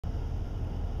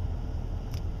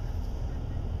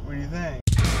What do you think?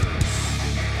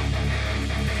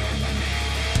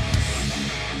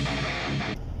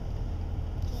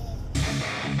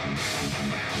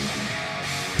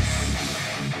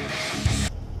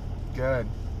 Good.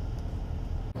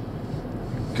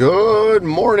 Good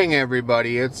morning,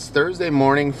 everybody. It's Thursday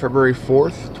morning, February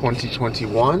 4th,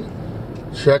 2021.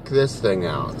 Check this thing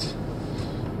out.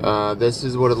 This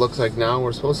is what it looks like now.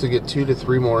 We're supposed to get 2 to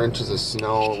 3 more inches of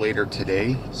snow later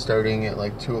today, starting at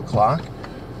like 2 o'clock.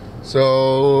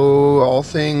 So, all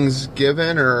things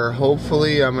given, or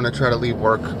hopefully, I'm going to try to leave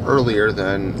work earlier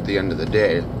than the end of the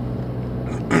day.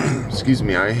 Excuse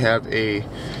me, I have a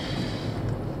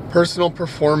personal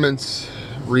performance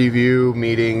review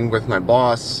meeting with my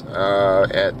boss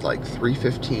at like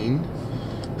 3:15.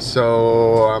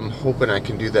 So, I'm hoping I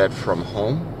can do that from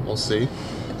home. We'll see.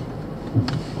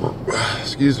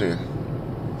 Excuse me.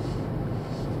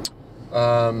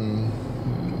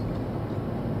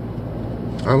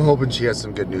 I'm hoping she has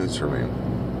some good news for me.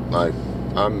 Like,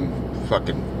 I'm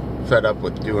fucking fed up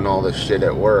with doing all this shit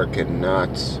at work and not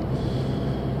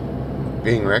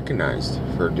being recognized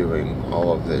for doing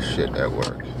all of this shit at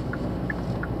work.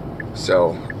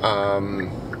 So,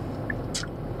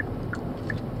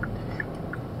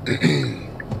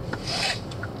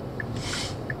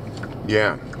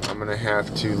 yeah, I'm gonna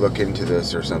have to look into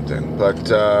this or something, but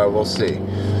we'll see.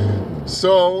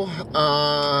 So,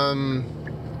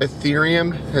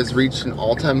 Ethereum has reached an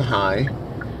all-time high,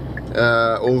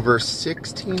 over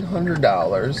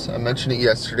 $1,600. I mentioned it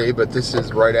yesterday, but this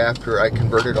is right after I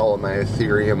converted all of my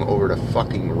Ethereum over to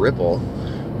fucking Ripple,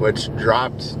 which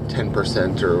dropped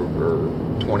 10% or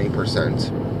 20%.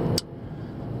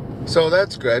 So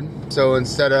that's good. So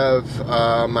instead of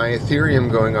my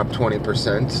Ethereum going up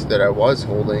 20% that I was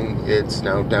holding, it's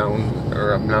now down,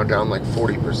 or I'm now down like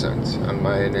 40% on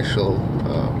my initial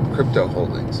crypto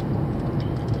holdings.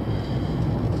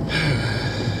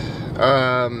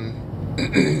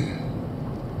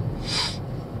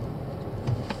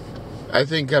 I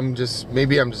think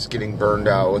maybe I'm just getting burned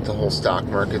out with the whole stock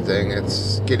market thing.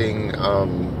 It's getting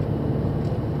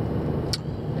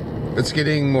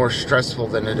more stressful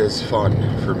than it is fun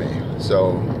for me.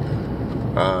 So,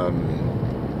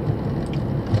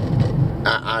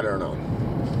 I don't know.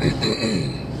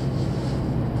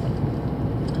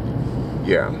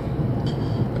 Yeah.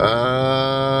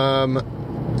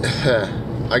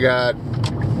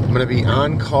 I'm gonna be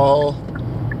on call.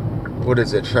 What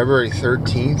is it? February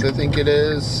 13th, I think it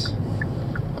is.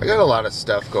 I got a lot of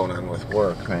stuff going on with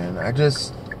work, man.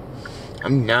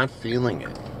 I'm not feeling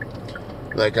it.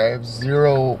 Like, I have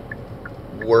zero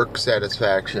work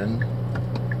satisfaction,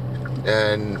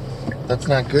 and that's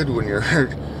not good when you're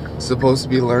supposed to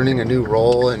be learning a new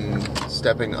role and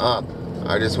stepping up.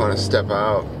 I just want to step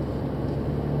out.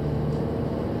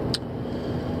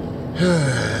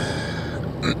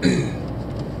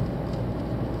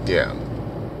 Yeah.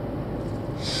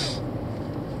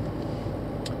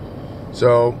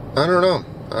 So, I don't know.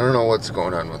 I don't know what's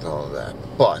going on with all of that.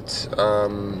 But,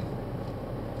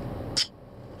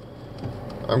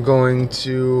 I'm going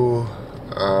to,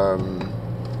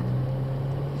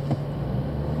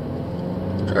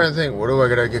 trying to think, what do I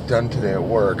gotta get done today at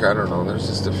work? I don't know, there's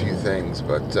just a few things,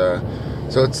 but,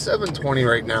 so it's 7:20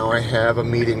 right now. I have a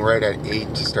meeting right at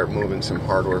 8 to start moving some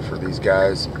hardware for these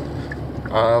guys.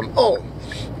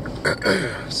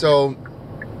 So,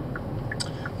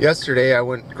 yesterday I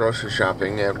went grocery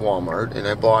shopping at Walmart, and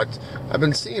I've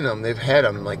been seeing them, they have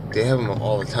them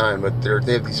all the time, but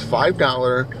they have these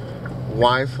 $5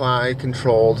 Wi-Fi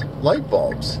controlled light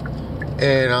bulbs,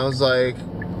 and I was like,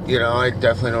 I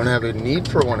definitely don't have a need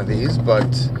for one of these,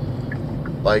 but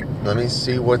like, let me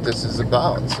see what this is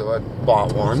about. So I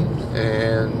bought one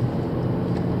and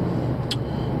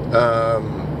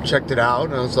checked it out,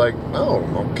 and I was like, oh,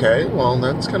 okay, well,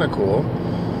 that's kind of cool.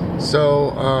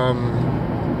 So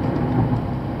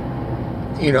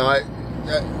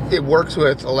it works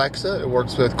with Alexa, it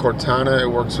works with Cortana, it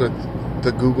works with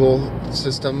the Google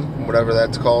system, whatever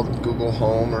that's called, Google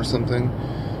Home or something.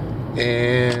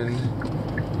 And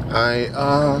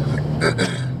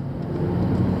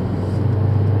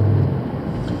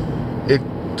it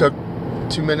took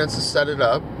 2 minutes to set it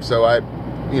up, so I,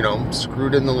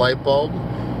 screwed in the light bulb.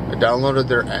 I downloaded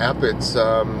their app. It's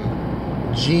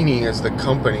Genie is the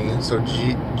company, so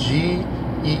Geeni,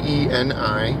 and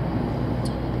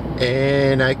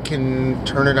I can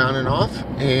turn it on and off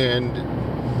and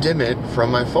dim it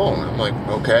from my phone. I'm like,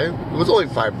 okay. It was only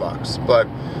 $5, but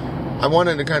I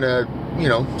wanted to kind of,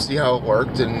 see how it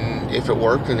worked, and if it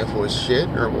worked, and if it was shit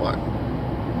or what.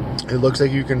 It looks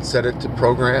like you can set it to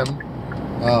program,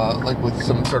 like with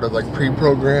some sort of like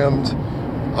pre-programmed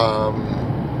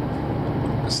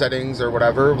settings or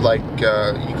whatever, like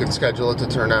you can schedule it to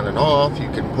turn on and off. You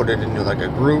can put it into like a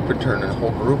group and turn a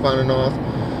whole group on and off,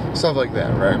 stuff like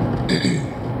that, right?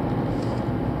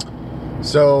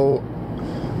 So,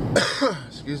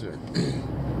 excuse me.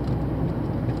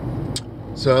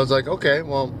 So I was like, okay,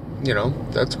 well, you know,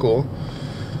 that's cool.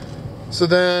 So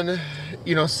then,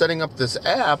 you know, setting up this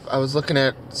app, I was looking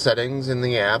at settings in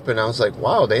the app, and I was like,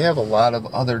 wow, they have a lot of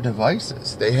other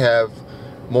devices. They have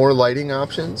more lighting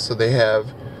options, so they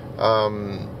have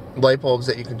light bulbs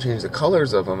that you can change the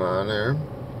colors of them on there.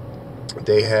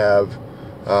 They have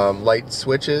light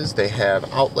switches, they have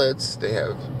outlets, they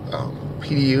have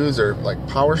PDUs or like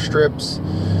power strips.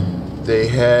 They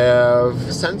have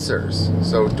sensors,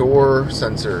 so door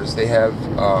sensors. They have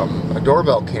a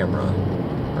doorbell camera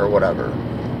or whatever.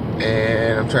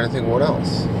 And I'm trying to think what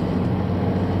else.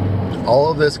 All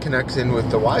of this connects in with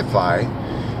the Wi-Fi.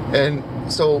 And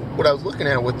so what I was looking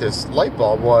at with this light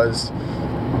bulb was,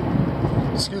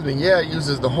 excuse me, yeah, it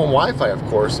uses the home Wi-Fi, of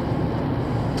course,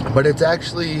 but it's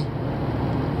actually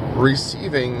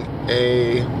receiving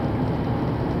a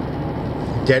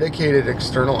dedicated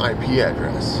external IP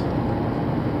address.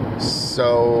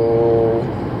 So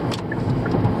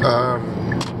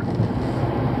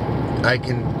I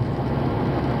can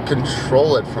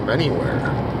control it from anywhere,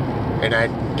 and I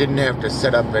didn't have to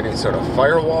set up any sort of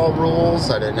firewall rules.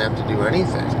 I didn't have to do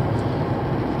anything.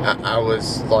 I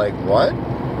was like, what?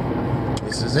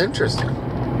 This is interesting.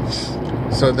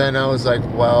 So then I was like,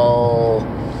 well,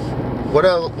 what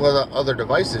other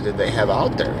devices did they have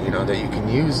out there, you know, that you can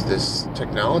use this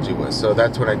technology with? So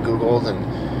that's what I Googled, and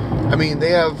I mean,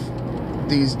 they have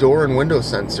these door and window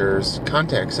sensors,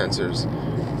 contact sensors.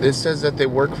 It says that they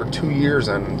work for 2 years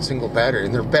on single battery,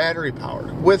 and they're battery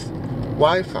powered with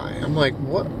Wi-Fi. I'm like,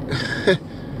 what?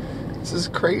 This is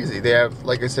crazy. They have,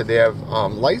 like I said, they have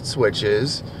light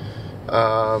switches.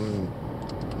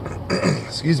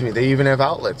 Excuse me. They even have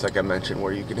outlets, like I mentioned,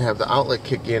 where you can have the outlet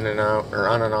kick in and out, or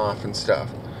on and off and stuff.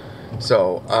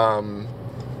 So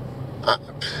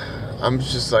I'm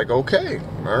just like, okay,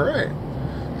 all right.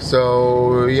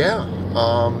 So yeah.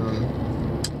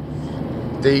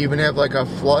 They even have like a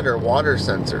flood or water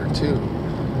sensor too.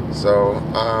 So,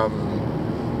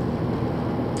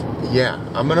 yeah,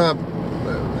 I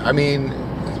mean,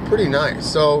 it's pretty nice.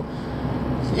 So,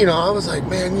 you know, I was like,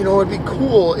 man, you know, it'd be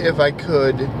cool if I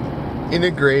could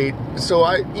integrate. So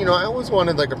I always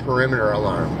wanted like a perimeter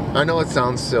alarm. I know it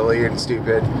sounds silly and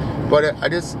stupid, but I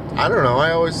don't know.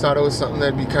 I always thought it was something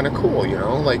that'd be kind of cool, you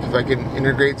know, like if I could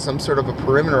integrate some sort of a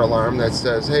perimeter alarm that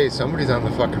says, hey, somebody's on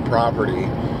the fucking property,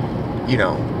 you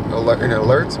know, and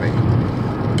alerts me.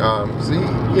 So,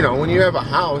 you know, when you have a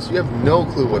house, you have no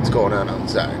clue what's going on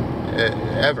outside,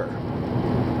 ever.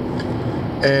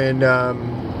 And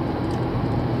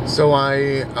so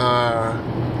I,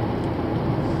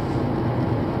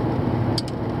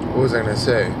 what was I going to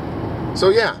say? So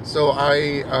yeah, so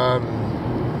I,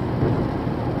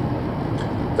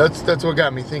 that's what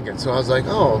got me thinking. So I was like,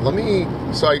 oh,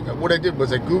 what I did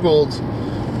was I Googled,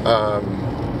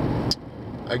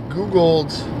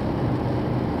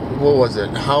 what was it?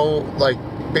 How, like,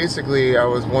 basically I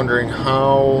was wondering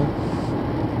how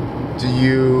do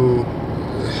you,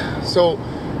 so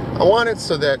I wanted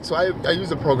so I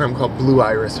use a program called Blue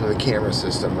Iris for the camera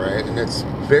system, right? And it's a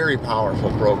very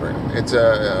powerful program. It's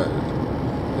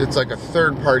like a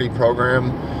third-party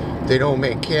program. They don't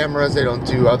make cameras, they don't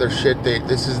do other shit.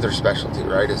 This is their specialty,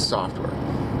 right? Is software.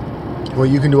 Well,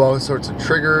 you can do all sorts of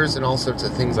triggers and all sorts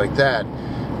of things like that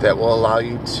will allow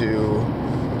you to,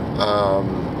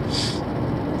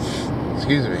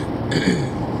 excuse me,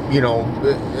 you know,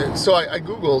 so I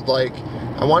Googled, like,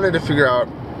 I wanted to figure out,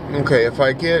 okay, if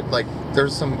I get, like,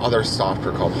 there's some other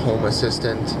software called Home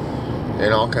Assistant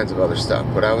and all kinds of other stuff,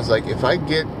 but I was like, if I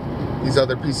get these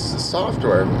other pieces of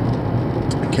software,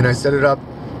 can I set it up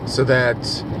so that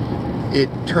it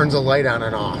turns a light on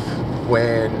and off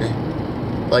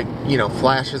when, like, you know,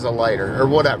 flashes a light or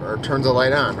whatever, or turns a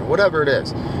light on, or whatever it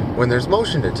is, when there's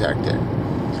motion detected.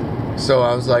 So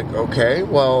I was like, okay,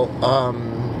 well,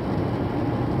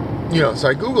 you know, so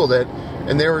I Googled it,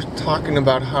 and they were talking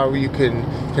about how you can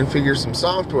configure some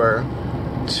software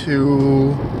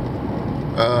to,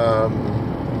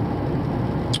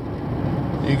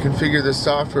 you configure the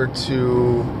software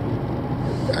to,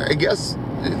 I guess,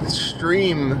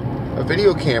 stream a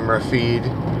video camera feed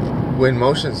when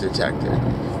motion's detected.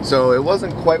 So it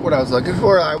wasn't quite what I was looking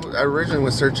for. I originally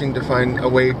was searching to find a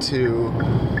way to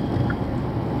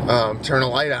turn a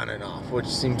light on and off, which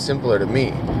seemed simpler to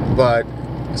me. But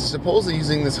supposedly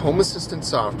using this Home Assistant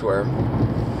software,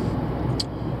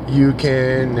 you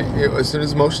can, as soon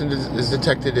as motion is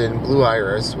detected in Blue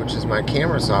Iris, which is my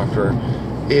camera software,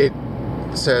 it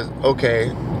says,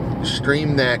 okay,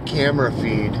 stream that camera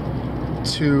feed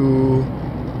to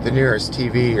the nearest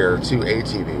TV or to a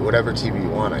TV, whatever TV you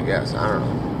want, I guess. I don't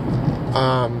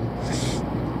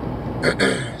know.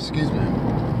 Excuse me.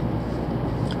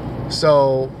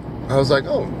 So I was like,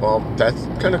 oh, well, that's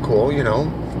kind of cool, you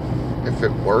know, if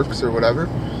it works or whatever.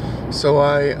 So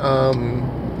I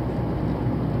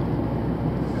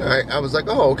was like,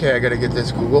 oh, okay, I got to get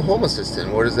this Google Home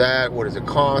Assistant. What is that? What does it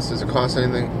cost? Does it cost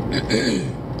anything?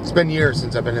 It's been years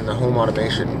since I've been in the home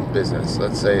automation business,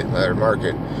 let's say, or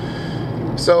market.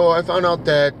 So I found out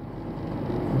that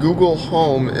Google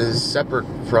Home is separate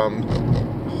from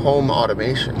home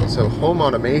automation. So home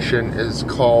automation is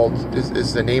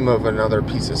the name of another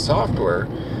piece of software.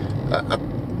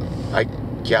 I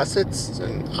guess it's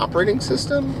an operating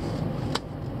system.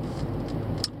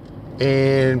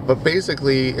 But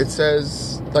basically it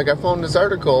says, like, I found this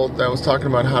article that was talking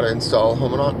about how to install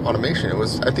home automation.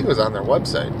 I think it was on their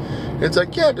website. And it's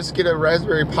like, yeah, just get a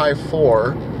Raspberry Pi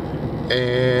 4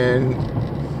 and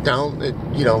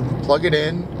plug it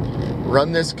in,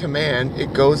 run this command.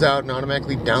 It goes out and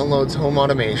automatically downloads home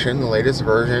automation, the latest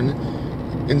version,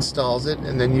 installs it,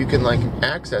 and then you can like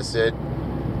access it,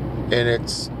 and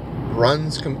it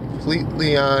runs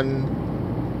completely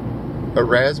on a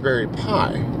Raspberry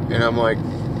Pi. And I'm like,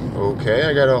 okay,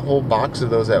 I got a whole box of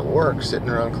those at work sitting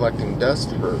around collecting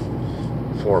dust for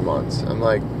 4 months. I'm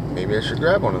like, maybe I should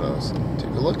grab one of those and take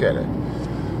a look at it.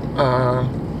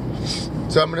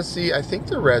 So I'm going to see, I think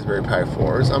they're Raspberry Pi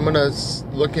 4s. I'm going to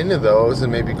look into those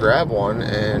and maybe grab one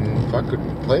and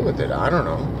fucking play with it. I don't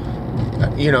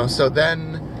know. So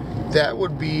then that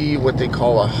would be what they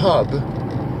call a hub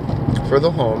for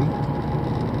the home.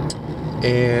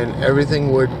 And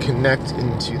everything would connect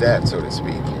into that, so to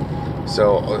speak.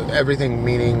 So everything,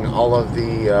 meaning all of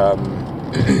the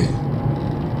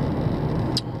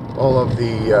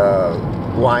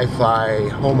Wi-Fi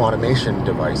home automation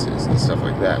devices and stuff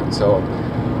like that. So,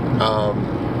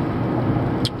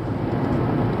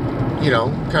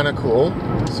 kind of cool.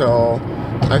 So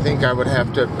I think I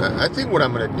think what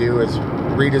I'm going to do is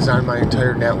redesign my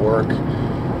entire network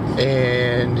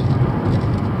and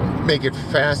make it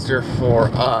faster for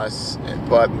us,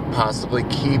 but possibly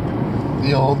keep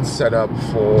the old setup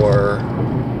for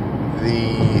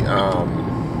the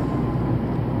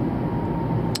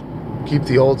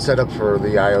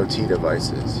IoT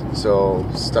devices. So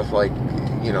stuff like,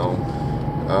 the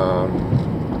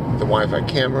Wi-Fi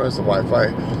cameras, the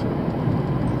Wi-Fi,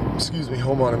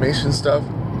 home automation stuff.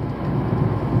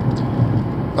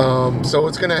 So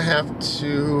it's gonna have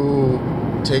to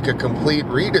take a complete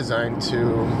redesign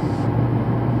to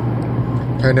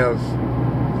kind of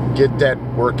get that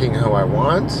working how I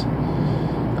want.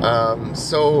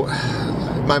 So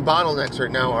my bottlenecks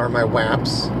right now are my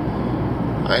WAPs.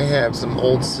 I have some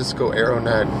old Cisco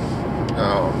AeroNet.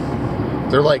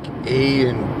 They're like A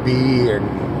and B, and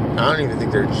I don't even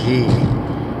think they're G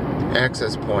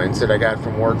access points that I got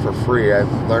from work for free. I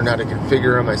learned how to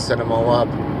configure them. I set them all up,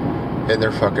 and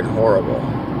they're fucking horrible.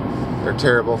 They're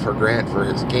terrible for Grant for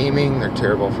his gaming. They're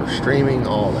terrible for streaming,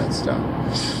 all that stuff.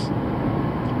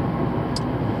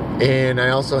 And I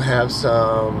also have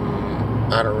some,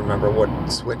 I don't remember what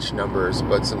switch numbers,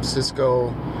 but some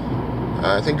Cisco,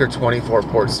 I think they're 24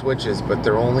 port switches, but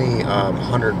they're only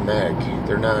 100 meg.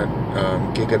 They're not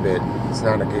gigabit. It's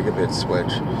not a gigabit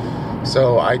switch.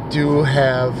 So I do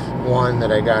have one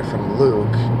that I got from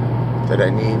Luke that I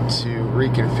need to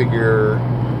reconfigure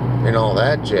and all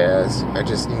that jazz. I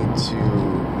just need to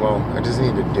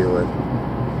do it.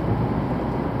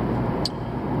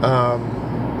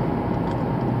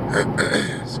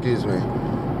 Excuse me.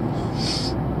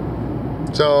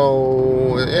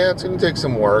 So, yeah, it's going to take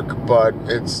some work, but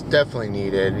it's definitely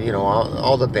needed.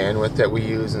 All the bandwidth that we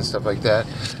use and stuff like that.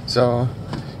 So,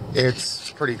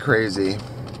 it's pretty crazy.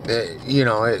 You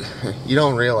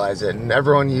don't realize it. And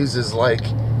everyone uses, like,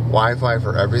 Wi-Fi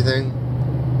for everything.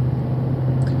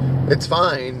 It's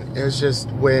fine. It's just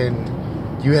when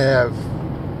you have,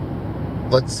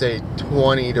 let's say,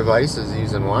 20 devices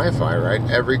using Wi-Fi, right?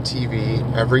 Every TV,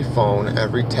 every phone,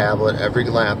 every tablet, every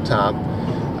laptop.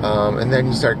 And then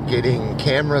you start getting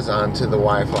cameras onto the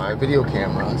Wi-Fi, video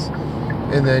cameras.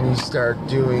 And then you start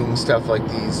doing stuff like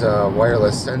these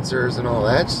wireless sensors and all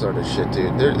that sort of shit,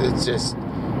 dude. It's just,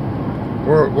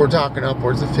 we're talking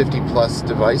upwards of 50 plus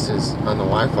devices on the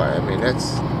Wi-Fi. I mean,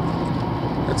 that's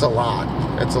a lot.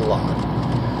 It's a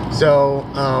lot. So,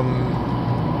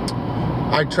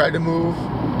 I tried to move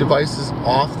devices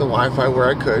off the Wi-Fi where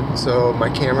I could. So my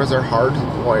cameras are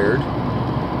hardwired.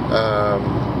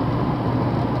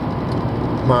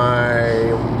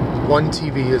 My one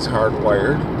TV is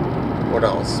hardwired. what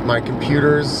else? My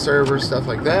computers, servers, stuff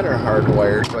like that are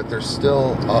hardwired, but they're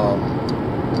still,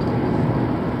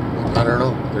 I don't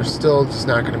know, they're still just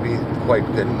not going to be quite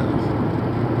good enough.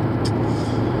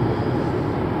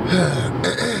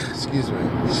 Excuse me.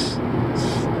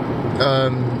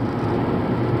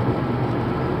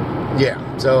 Yeah,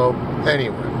 so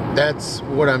anyway, that's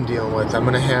what I'm dealing with. I'm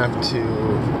going to have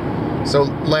to, so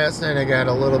last night I got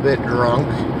a little bit drunk,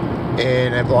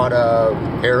 and I bought a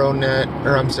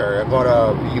I bought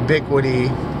a Ubiquiti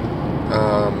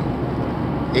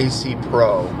AC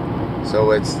Pro.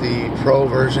 So it's the Pro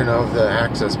version of the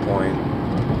access point,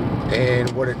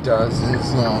 and what it does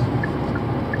is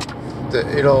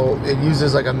it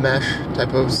uses like a mesh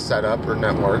type of setup or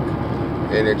network,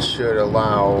 and it should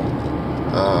allow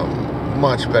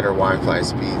much better Wi-Fi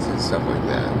speeds and stuff like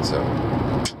that. So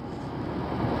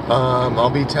I'll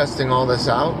be testing all this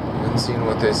out and seeing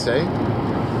what they say.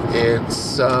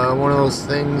 It's one of those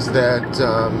things that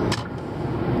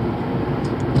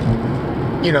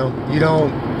you know, you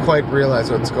don't quite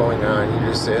realize what's going on. You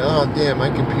just say, oh damn, my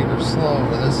computer's slow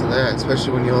and this and that,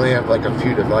 especially when you only have like a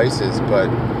few devices. But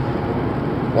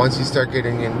once you start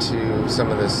getting into some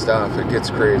of this stuff, it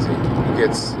gets crazy. You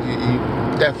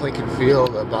definitely can feel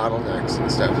the bottlenecks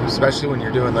and stuff, especially when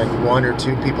you're doing like 1 or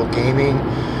 2 people gaming.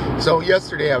 So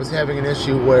yesterday I was having an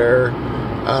issue where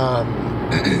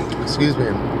excuse me,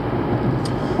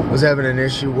 I was having an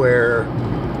issue where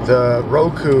the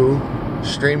Roku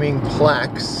streaming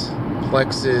Plex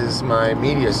is my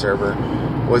media server,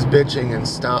 was bitching and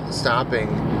stopping,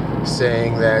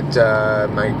 saying that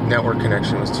my network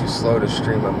connection was too slow to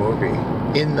stream a movie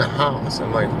in the house.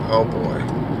 I'm like, oh boy.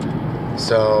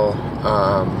 So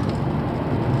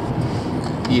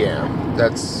yeah,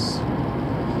 that's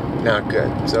not good.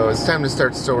 So it's time to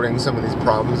start sorting some of these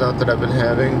problems out that I've been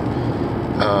having.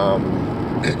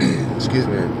 Excuse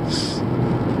me.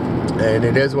 And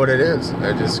it is what it is.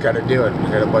 I just gotta do it.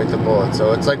 I gotta bite the bullet.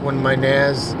 So it's like when my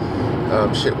NAS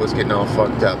shit was getting all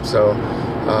fucked up. So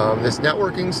this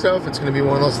networking stuff, it's gonna be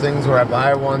one of those things where I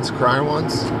buy once, cry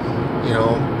once. You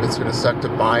know, it's gonna suck to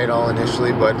buy it all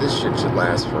initially, but this shit should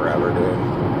last forever, dude.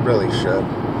 It really should.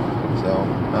 So,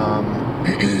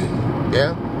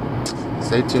 yeah.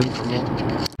 Stay tuned for more.